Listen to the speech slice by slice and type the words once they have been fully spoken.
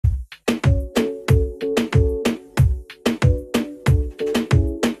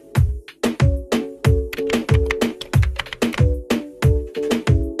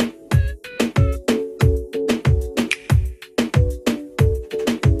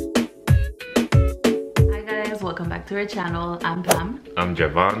welcome back to our channel. I'm Pam. I'm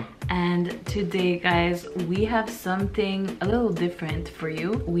Javon. And today, guys, we have something a little different for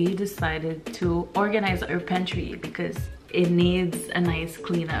you. We decided to organize our pantry because it needs a nice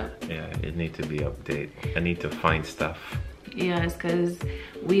cleanup. Yeah, it needs to be updated. I need to find stuff. Yes, because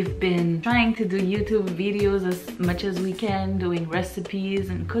we've been trying to do YouTube videos as much as we can, doing recipes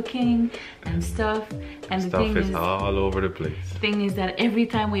and cooking and stuff. And stuff the thing is all over the place. The thing is that every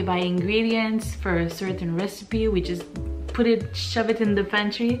time we buy ingredients for a certain recipe, we just shove it in the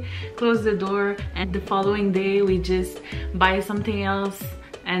pantry, close the door, and the following day we just buy something else.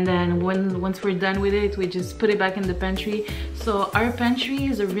 And then once we're done with it, we just put it back in the pantry. So our pantry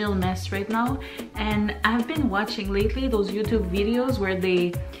is a real mess right now. And I've been watching lately those YouTube videos where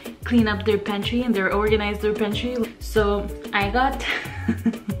they clean up their pantry and they organize their pantry. So I got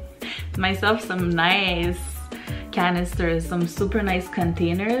myself some nice canisters, some super nice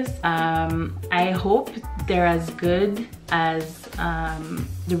containers. I hope they're as good as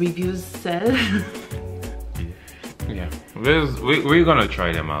the reviews said. Yeah, we're gonna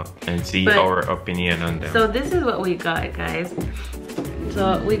try them out and see our opinion on them. So this is what we got, guys.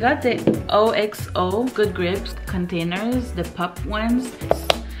 So we got the OXO Good Grips containers, the pop ones,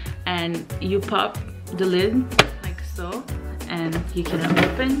 and you pop the lid like so, and you can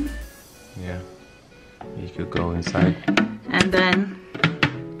open. Yeah, you could go inside. And then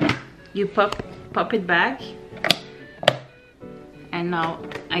you pop it back. And now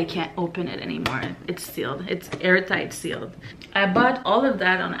I can't open it anymore. It's sealed. It's airtight sealed. I bought all of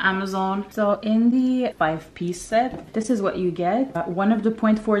that on Amazon. So in the 5-piece set, this is what you get. One of the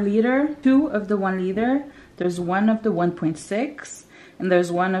 0.4 liter, 2 of the 1 liter, there's one of the 1.6, and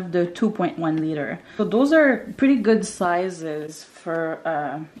there's one of the 2.1 liter. So those are pretty good sizes for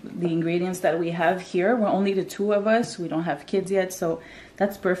the ingredients that we have here. We're only the 2 of us. We don't have kids yet, so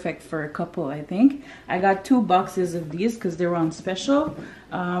that's perfect for a couple, I think. I got 2 boxes of these because they were on special.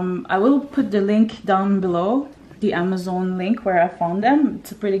 I will put the link down below, the Amazon link where I found them.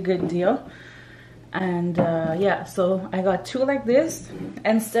 It's a pretty good deal. And yeah, so I got 2 like this.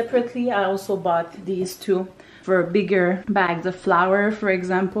 And separately, I also bought these 2 for bigger bags of flour, for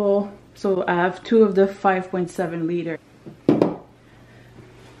example. So I have 2 of the 5.7 liter.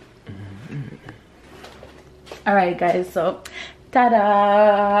 All right, guys, so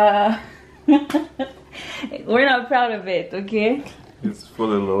ta-da! We're not proud of it, okay? It's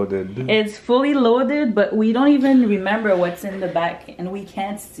fully loaded. It's fully loaded, but we don't even remember what's in the back and we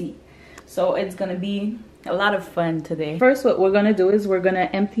can't see. So it's gonna be a lot of fun today. First, what we're gonna do is we're gonna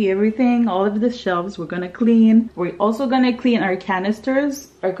empty everything, all of the shelves. We're gonna clean. We're also gonna clean our canisters,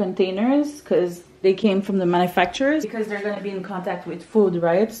 our containers, because they came from the manufacturers, because they're gonna be in contact with food,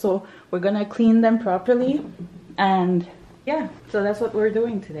 right? So we're gonna clean them properly. And yeah, so that's what we're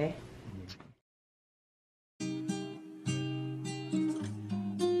doing today.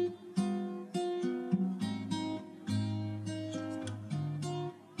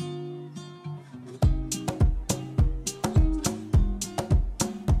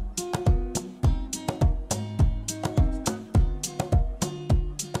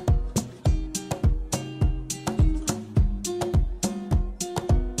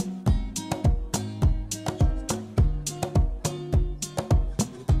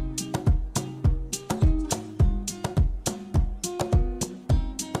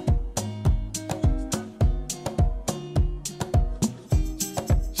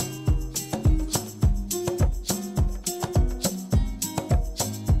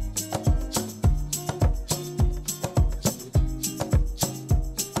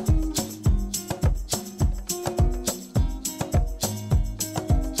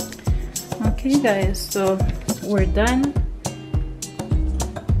 Okay, guys, so we're done.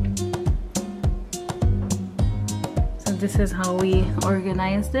 So this is how we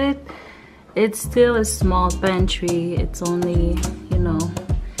organized it. It's still a small pantry. It's only, you know,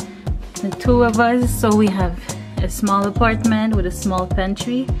 the 2 of us, so we have a small apartment with a small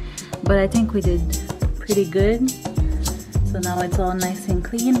pantry, but I think we did pretty good. So now it's all nice and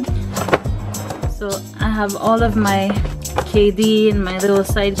clean. So I have all of my KD and my little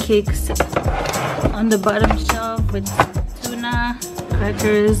sidekicks on the bottom shelf with tuna,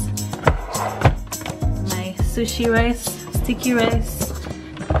 crackers, my sushi rice, sticky rice.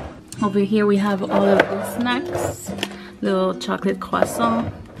 Over here we have all of the snacks, little chocolate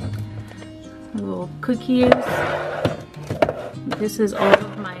croissant, little cookies. This is all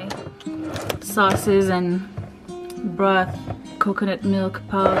of my sauces and broth, coconut milk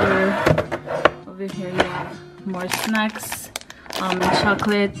powder. Over here you have more snacks, almond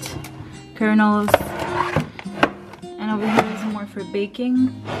chocolate, kernels, and over here is more for baking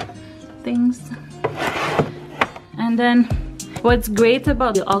things. And then what's great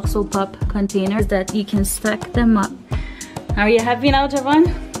about the OXO Pup containers is that you can stack them up. Are you happy now,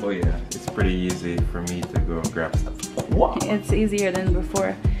 Javon? Oh yeah, it's pretty easy for me to go grab stuff. Wow. It's easier than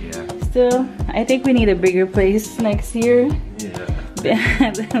before. Yeah. Still, I think we need a bigger place next year.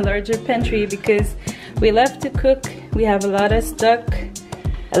 Yeah. A larger pantry, because we love to cook. We have a lot of stock,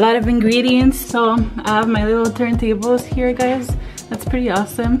 a lot of ingredients. So I have my little turntables here, guys. That's pretty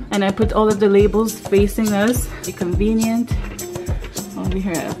awesome. And I put all of the labels facing us. Be convenient. Over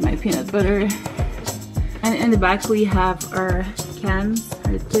here I have my peanut butter. And in the back we have our cans,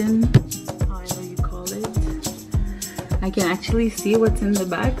 our tin, however you call it. I can actually see what's in the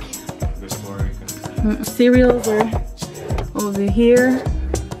back. Cereals are over here.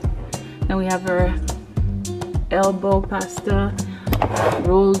 And we have our elbow pasta,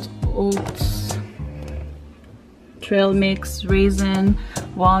 rolled oats, trail mix, raisin,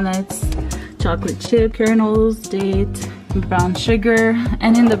 walnuts, chocolate chip, kernels, date, brown sugar.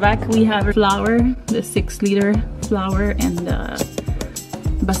 And in the back we have flour, the 6-liter flour, and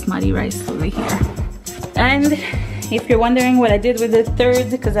basmati rice over here. And if you're wondering what I did with the third,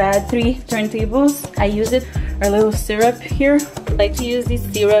 because I had 3 turntables, I used it, our little syrup here. I like to use this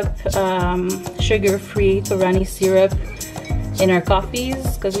syrup, sugar-free Torani syrup, in our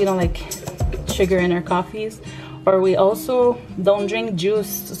coffees, because we don't like sugar in our coffees. Or we also don't drink juice,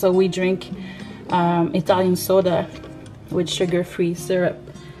 so we drink Italian soda with sugar-free syrup.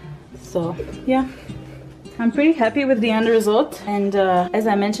 So yeah, I'm pretty happy with the end result. And as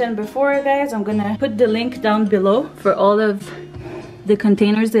I mentioned before, guys, I'm gonna put the link down below for all of the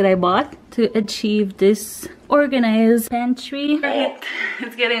containers that I bought to achieve this organized pantry. Right.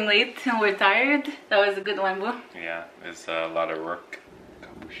 It's getting late and we're tired. That was a good one, Boo. Yeah, it's a lot of work.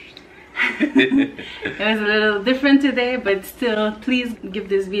 It was a little different today, but still, please give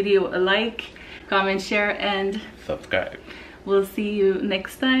this video a like, comment, share, and subscribe. We'll see you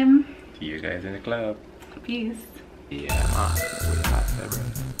next time. See you guys in the club. Peace. Yeah, man. We have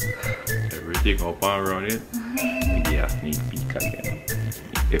everything up and running. Give you a sneak peek again.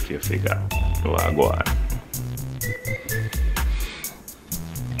 If you figure, go on.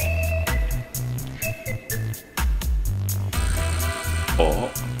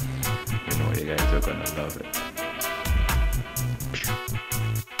 Oh, you know you guys are gonna love it.